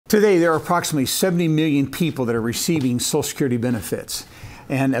Today, there are approximately 70 million people that are receiving Social Security benefits.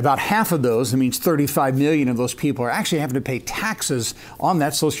 And about half of those, that means 35 million of those people, are actually having to pay taxes on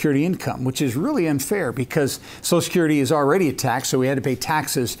that Social Security income, which is really unfair because Social Security is already a tax, so we had to pay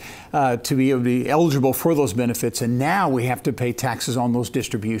taxes to be able to be eligible for those benefits, and now we have to pay taxes on those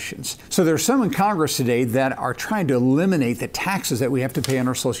distributions. So there are some in Congress today that are trying to eliminate the taxes that we have to pay on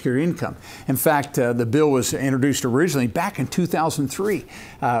our Social Security income. In fact, the bill was introduced originally back in 2003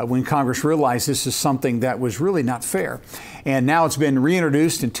 when Congress realized this is something that was really not fair. And now it's been reintroduced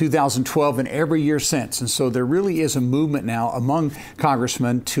in 2012 and every year since. And so there really is a movement now among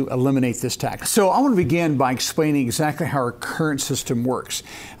congressmen to eliminate this tax. So I want to begin by explaining exactly how our current system works.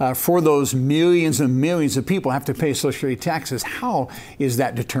 For those millions and millions of people who have to pay Social Security taxes, how is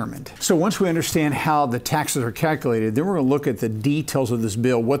that determined? So once we understand how the taxes are calculated, then we're going to look at the details of this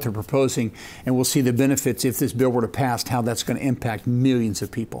bill, what they're proposing, and we'll see the benefits if this bill were to pass, how that's going to impact millions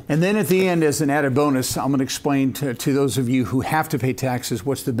of people. And then at the end, as an added bonus, I'm going to explain to those of you who have to pay taxes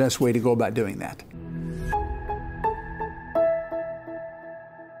what's the best way to go about doing that.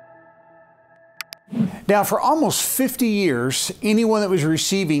 Now, for almost 50 years, anyone that was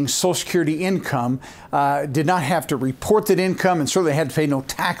receiving Social Security income did not have to report that income and certainly had to pay no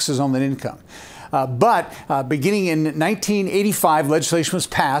taxes on that income. But beginning in 1985, legislation was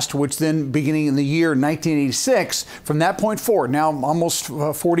passed, which then beginning in the year 1986, from that point forward, now almost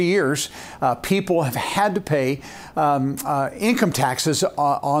 40 years, people have had to pay income taxes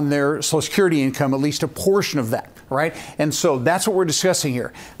on their Social Security income, at least a portion of that. Right? And so that's what we're discussing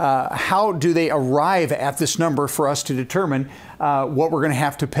here. How do they arrive at this number for us to determine what we're going to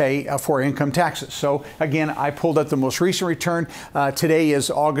have to pay for income taxes? So again, I pulled up the most recent return. Today is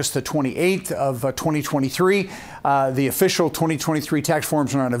August the 28th of 2023. The official 2023 tax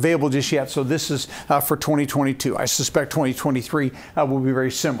forms are not available just yet, so this is for 2022. I suspect 2023 will be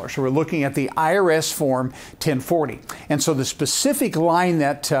very similar. So we're looking at the IRS form 1040. And so the specific line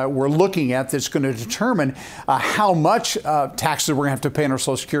that we're looking at that's going to determine how much taxes we're going to have to pay on our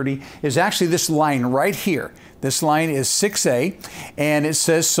Social Security is actually this line right here. This line is 6A, and it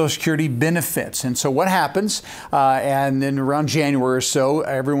says Social Security benefits. And so what happens, and then around January or so,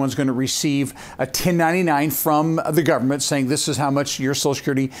 everyone's going to receive a 1099 from the government saying this is how much your Social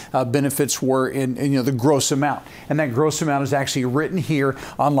Security benefits were in the gross amount. And that gross amount is actually written here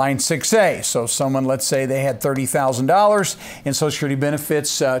on line 6A. So someone, let's say they had $30,000 in Social Security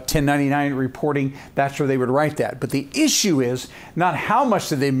benefits, 1099 reporting, that's where they would write that. But the issue is not how much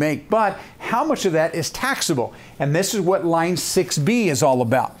did they make, but how much of that is taxable. And this is what line 6B is all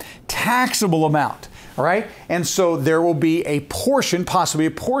about. Taxable amount. All right. And so there will be a portion, possibly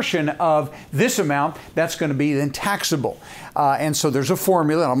a portion of this amount that's going to be then taxable. And so there's a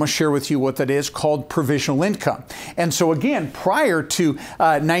formula, and I'm going to share with you what that is, called provisional income. And so again, prior to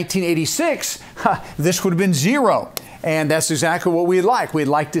 1986, this would have been zero. And that's exactly what we'd like. We'd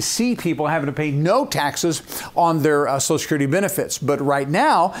like to see people having to pay no taxes on their Social Security benefits. But right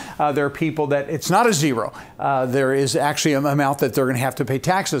now, there are people that it's not a zero. There is actually an amount that they're going to have to pay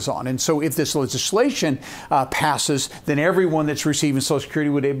taxes on. And so if this legislation passes, then everyone that's receiving Social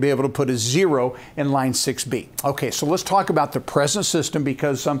Security would be able to put a zero in line 6B. Okay, so let's talk about the present system,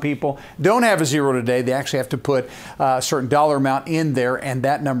 because some people don't have a zero today. They actually have to put a certain dollar amount in there, and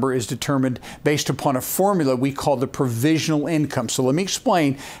that number is determined based upon a formula we call the provisional income. So let me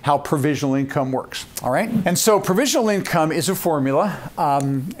explain how provisional income works. All right. And so provisional income is a formula,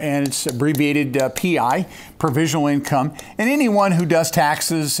 and it's abbreviated PI, provisional income. And anyone who does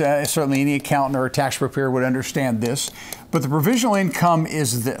taxes, certainly any accountant or a tax preparer would understand this. But the provisional income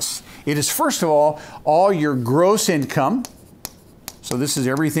is this. It is, first of all your gross income. So this is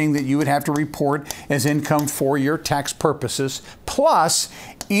everything that you would have to report as income for your tax purposes, plus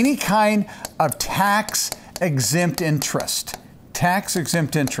any kind of tax-exempt interest.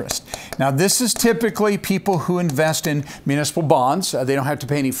 Tax-exempt interest. Now, this is typically people who invest in municipal bonds. They don't have to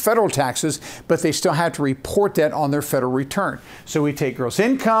pay any federal taxes, but they still have to report that on their federal return. So we take gross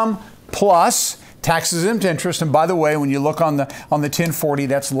income plus tax-exempt interest. And by the way, when you look on the 1040,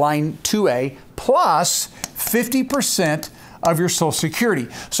 that's line 2A, plus 50% of your Social Security.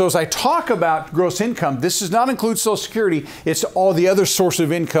 So as I talk about gross income, this does not include Social Security. It's all the other sources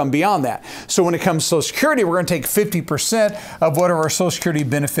of income beyond that. So when it comes to Social Security, we're going to take 50% of whatever our Social Security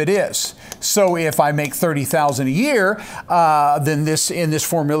benefit is. So if I make $30,000 a year, then in this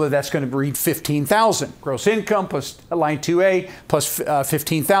formula, that's going to read $15,000. Gross income plus line 2A plus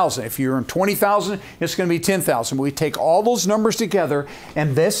 $15,000. If you earn $20,000, it's going to be $10,000. We take all those numbers together,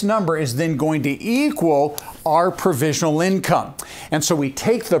 and this number is then going to equal our provisional income. income. And so we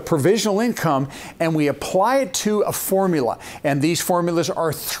take the provisional income and we apply it to a formula. And these formulas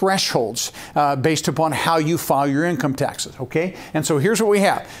are thresholds based upon how you file your income taxes, okay? And so here's what we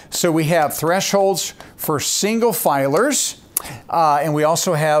have. So we have thresholds for single filers, and we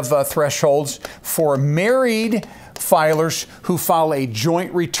also have thresholds for married filers who file a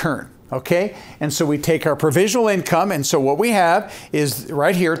joint return. Okay, and so we take our provisional income, and so what we have is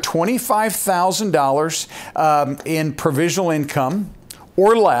right here, $25,000 in provisional income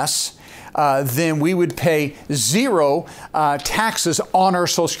or less. Then we would pay 0 taxes on our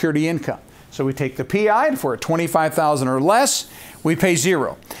Social Security income. So we take the PI, and if we're at $25,000 or less, we pay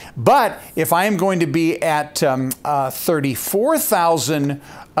 0. But if I am going to be at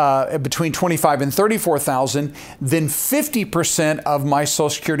 $34,000, between $25,000 and $34,000, then 50% of my Social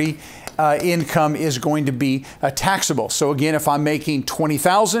Security income is going to be taxable. So again, if I'm making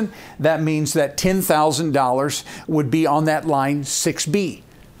 $20,000, that means that $10,000 would be on that line 6B.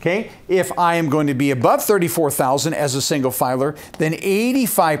 Okay, if I am going to be above $34,000 as a single filer, then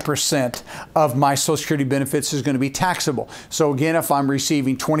 85% of my Social Security benefits is going to be taxable. So again, if I'm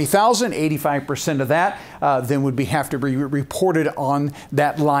receiving $20,000, 85% of that then would have to be reported on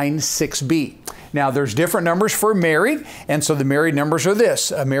that line 6B. Now, there's different numbers for married, and so the married numbers are this.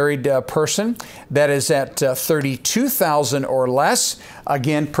 A married person that is at $32,000 or less,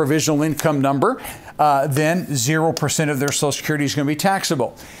 again, provisional income number, then 0% of their Social Security is going to be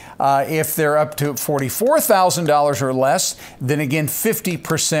taxable. If they're up to $44,000 or less, then again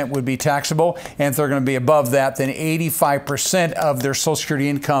 50% would be taxable. And if they're going to be above that, then 85% of their Social Security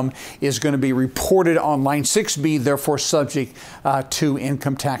income is going to be reported on line 6B, therefore subject to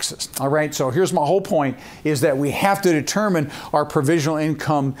income taxes. All right, so here's my whole point, is that we have to determine our provisional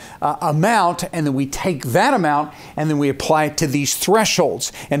income amount, and then we take that amount and then we apply it to these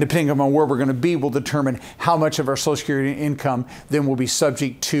thresholds. And depending upon where we're going to be, we'll determine how much of our Social Security income then will be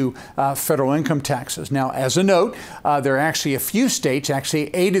subject to federal income taxes. Now, as a note, there are actually a few states, actually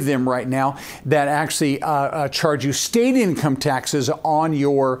 8 of them right now, that actually charge you state income taxes on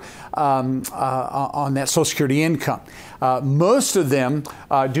your on that Social Security income. Most of them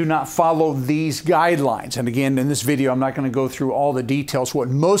do not follow these guidelines. And again, in this video, I'm not going to go through all the details. What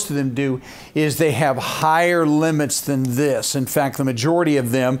most of them do is they have higher limits than this. In fact, the majority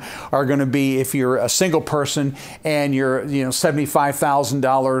of them are going to be, if you're a single person and you're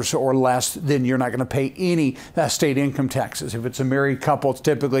 $75,000 or less, then you're not going to pay any state income taxes. If it's a married couple, it's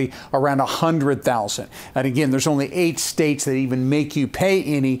typically around $100,000. And again, there's only 8 states that even make you pay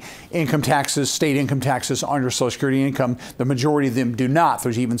any income taxes, state income taxes on your Social Security income. The majority of them do not.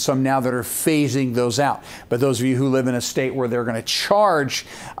 There's even some now that are phasing those out. But those of you who live in a state where they're going to charge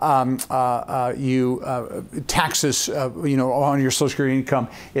taxes, on your Social Security income,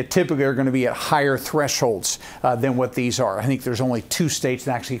 it typically are going to be at higher thresholds than what these are. I think there's only 2 states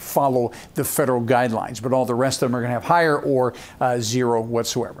that actually follow the federal guidelines, but all the rest of them are going to have higher or 0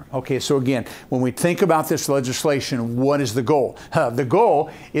 whatsoever. Okay, so again, when we think about this legislation, what is the goal? The goal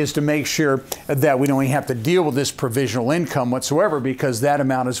is to make sure that we don't even have to deal with this provisional income whatsoever, because that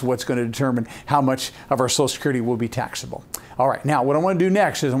amount is what's going to determine how much of our Social Security will be taxable. All right, now what I want to do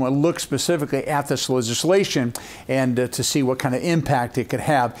next is I want to look specifically at this legislation and to see what kind of impact it could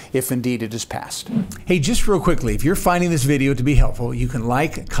have if indeed it is passed. Hey, just real quickly, if you're finding this video to be helpful, you can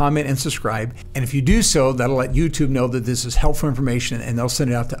like, comment, and subscribe. And if you do so, that'll let YouTube know that this is helpful information, and they'll send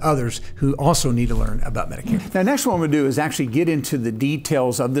it out to others who also need to learn about Medicare. Now, next what I'm going to do is actually get into the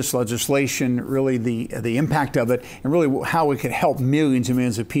details of this legislation, really the impact of it, and really how it could help millions and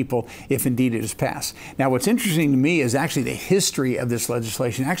millions of people if indeed it is passed. Now, what's interesting to me is actually the history of this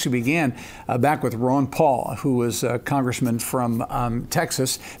legislation. It actually began back with Ron Paul, who was a congressman from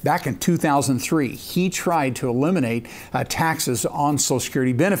Texas back in 2003. He tried to eliminate taxes on Social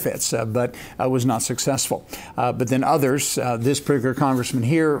Security benefits, but was not successful. But then others, this particular congressman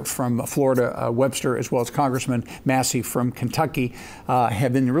here from Florida, Webster, as well as Congressman Massey from Kentucky,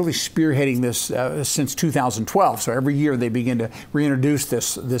 have been really spearheading this since 2012. So every year they begin to reintroduce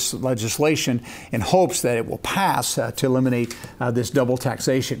this legislation in hopes that it will pass to eliminate this double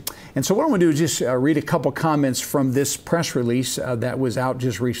taxation. And so what I'm going to do is just read a couple comments from this press release that was out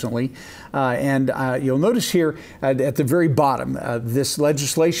just recently. And you'll notice here at the very bottom, this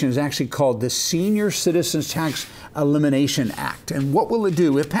legislation is actually called the Senior Citizens Tax Elimination Act. And what will it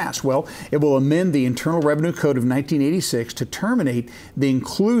do if passed? Well, it will amend the Internal Revenue Code of 1986 to terminate the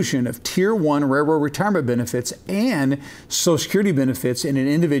inclusion of Tier 1 railroad retirement benefits and Social Security benefits in an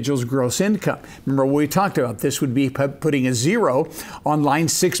individual's gross income. Remember what we talked about? This would be putting being a 0 on line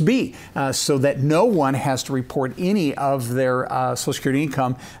 6B, so that no one has to report any of their Social Security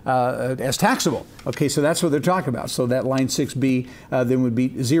income as taxable. Okay, so that's what they're talking about. So that line 6B then would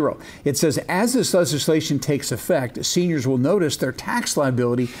be 0. It says, as this legislation takes effect, seniors will notice their tax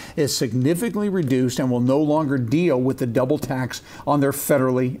liability is significantly reduced and will no longer deal with the double tax on their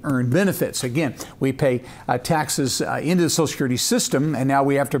federally earned benefits. Again, we pay taxes into the Social Security system, and now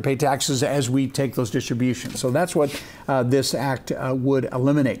we have to pay taxes as we take those distributions. So that's what this act would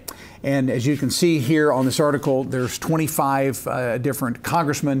eliminate. And as you can see here on this article, there's 25 different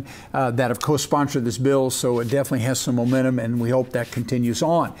congressmen that have co-sponsored this bill, so it definitely has some momentum, and we hope that continues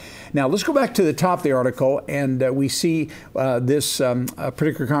on. Now, let's go back to the top of the article, and we see this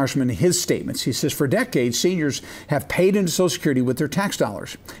particular congressman, his statements. He says, for decades, seniors have paid into Social Security with their tax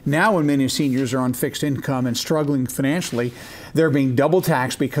dollars. Now, when many seniors are on fixed income and struggling financially, they're being double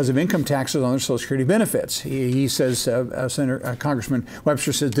taxed because of income taxes on their Social Security benefits. He says, Congressman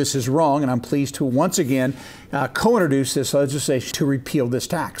Webster says, this is wrong, and I'm pleased to once again co-introduce this legislation to repeal this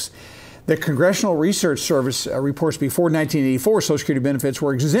tax. The Congressional Research Service reports before 1984, Social Security benefits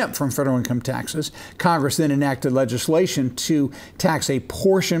were exempt from federal income taxes. Congress then enacted legislation to tax a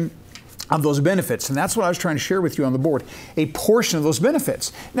portion of those benefits. And that's what I was trying to share with you on the board, a portion of those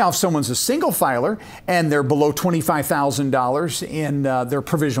benefits. Now, if someone's a single filer and they're below $25,000 in their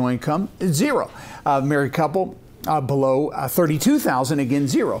provisional income, it's 0. Married couple, below 32,000, again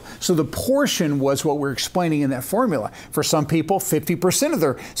 0. So the portion was what we're explaining in that formula. For some people, 50% of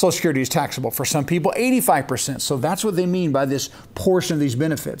their Social Security is taxable. For some people, 85%. So that's what they mean by this portion of these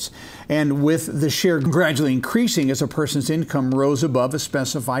benefits. And with the share gradually increasing as a person's income rose above a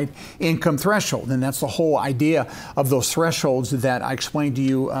specified income threshold. And that's the whole idea of those thresholds that I explained to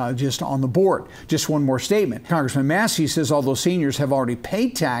you just on the board. Just one more statement. Congressman Massey says, although seniors have already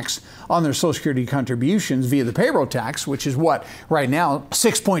paid tax on their Social Security contributions via the payroll tax, which is what right now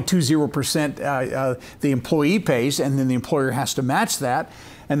 6.20% the employee pays, and then the employer has to match that.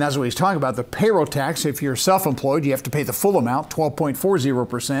 And that's what he's talking about, the payroll tax. If you're self-employed, you have to pay the full amount,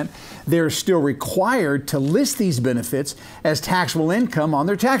 12.40%. They're still required to list these benefits as taxable income on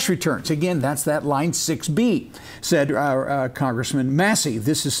their tax returns. Again, that's that line 6B, said Congressman Massey.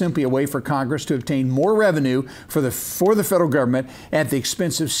 This is simply a way for Congress to obtain more revenue for the federal government at the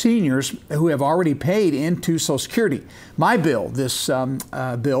expense of seniors who have already paid into Social Security. My bill, this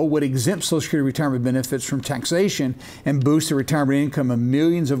bill, would exempt Social Security retirement benefits from taxation and boost the retirement income of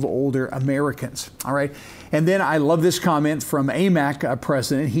millions of older Americans. All right. And then I love this comment from AMAC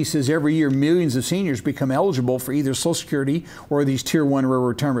president. He says every year millions of seniors become eligible for either Social Security or these Tier 1 rural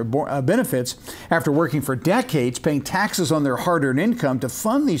retirement benefits after working for decades, paying taxes on their hard-earned income to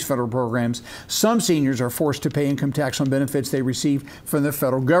fund these federal programs. Some seniors are forced to pay income tax on benefits they receive from the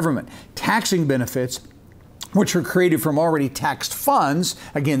federal government. Taxing benefits which are created from already taxed funds,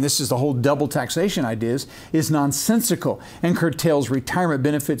 again, this is the whole double taxation ideas, is nonsensical and curtails retirement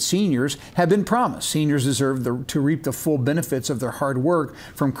benefits seniors have been promised. Seniors deserve to reap the full benefits of their hard work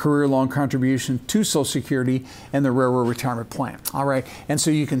from career-long contribution to Social Security and the Railroad Retirement Plan. All right, and so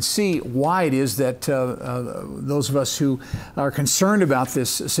you can see why it is that those of us who are concerned about this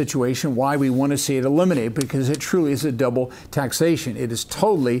situation, why we want to see it eliminated, because it truly is a double taxation. It is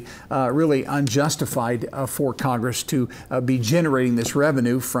totally, really unjustified for Congress to be generating this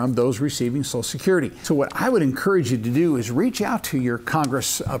revenue from those receiving Social Security. So what I would encourage you to do is reach out to your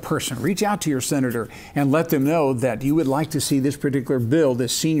Congress person, reach out to your senator, and let them know that you would like to see this particular bill,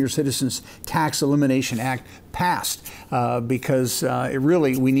 this Senior Citizens Tax Elimination Act, passed, because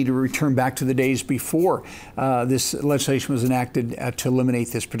we need to return back to the days before this legislation was enacted to eliminate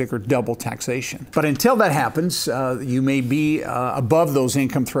this particular double taxation. But until that happens, you may be above those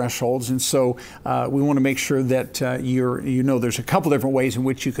income thresholds, and so we want to make sure that there's a couple different ways in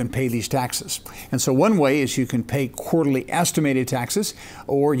which you can pay these taxes. And so one way is you can pay quarterly estimated taxes,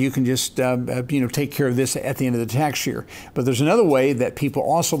 or you can just take care of this at the end of the tax year. But there's another way that people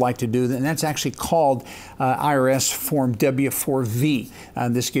also like to do that, and that's actually called IRS Form W4V.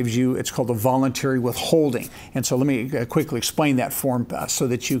 This gives you, it's called a voluntary withholding. And so let me quickly explain that form so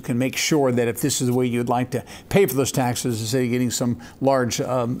that you can make sure that if this is the way you'd like to pay for those taxes, instead of getting some large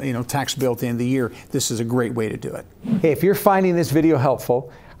tax bill at the end of the year, this is a great way to do it. Hey, if you're finding this video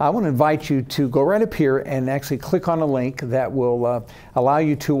helpful, I want to invite you to go right up here and actually click on a link that will allow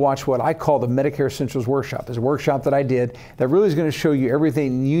you to watch what I call the Medicare Essentials Workshop. It's a workshop that I did that really is going to show you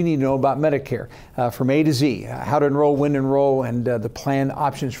everything you need to know about Medicare from A to Z, how to enroll, when to enroll, and the plan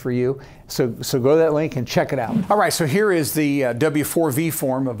options for you. So go to that link and check it out. All right, so here is the W4V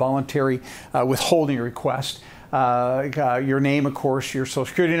form, a voluntary withholding request. your name, of course, your Social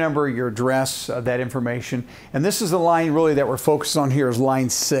Security number, your address, that information. And this is the line really that we're focused on here is line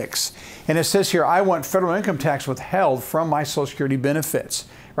 6. And it says here, I want federal income tax withheld from my Social Security benefits.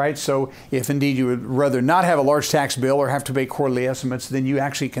 Right? So if indeed you would rather not have a large tax bill or have to pay quarterly estimates, then you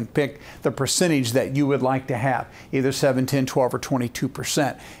actually can pick the percentage that you would like to have, either 7, 10, 12, or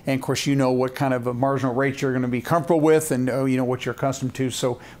 22%. And of course, you know what kind of a marginal rate you're going to be comfortable with, and you know what you're accustomed to.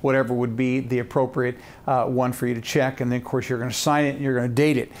 So whatever would be the appropriate one for you to check. And then of course, you're going to sign it and you're going to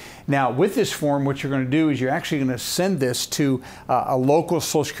date it. Now with this form, what you're going to do is you're actually going to send this to a local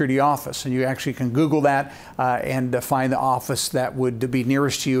Social Security office. And you actually can Google that and find the office that would be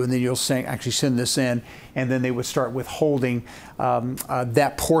nearest to you, and then you'll actually send this in, and then they would start withholding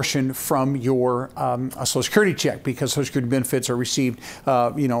that portion from your Social Security check, because Social Security benefits are received,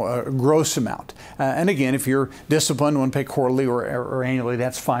 you know, a gross amount. And again, if you're disciplined, want to pay quarterly or annually,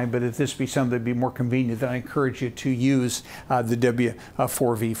 that's fine. But if this be something that'd be more convenient, then I encourage you to use the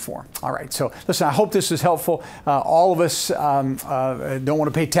W-4V form. All right. So listen, I hope this is helpful. All of us don't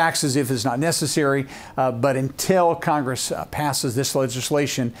want to pay taxes if it's not necessary, but until Congress passes this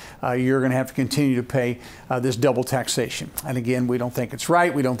legislation, you're going to have to continue to pay this double taxation. And again, we don't think it's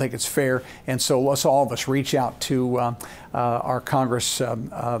right. We don't think it's fair. And so let's all of us reach out to our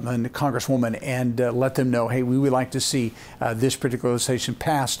Congressman and Congresswoman and let them know, hey, we would like to see this particular legislation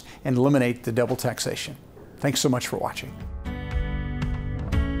passed and eliminate the double taxation. Thanks so much for watching.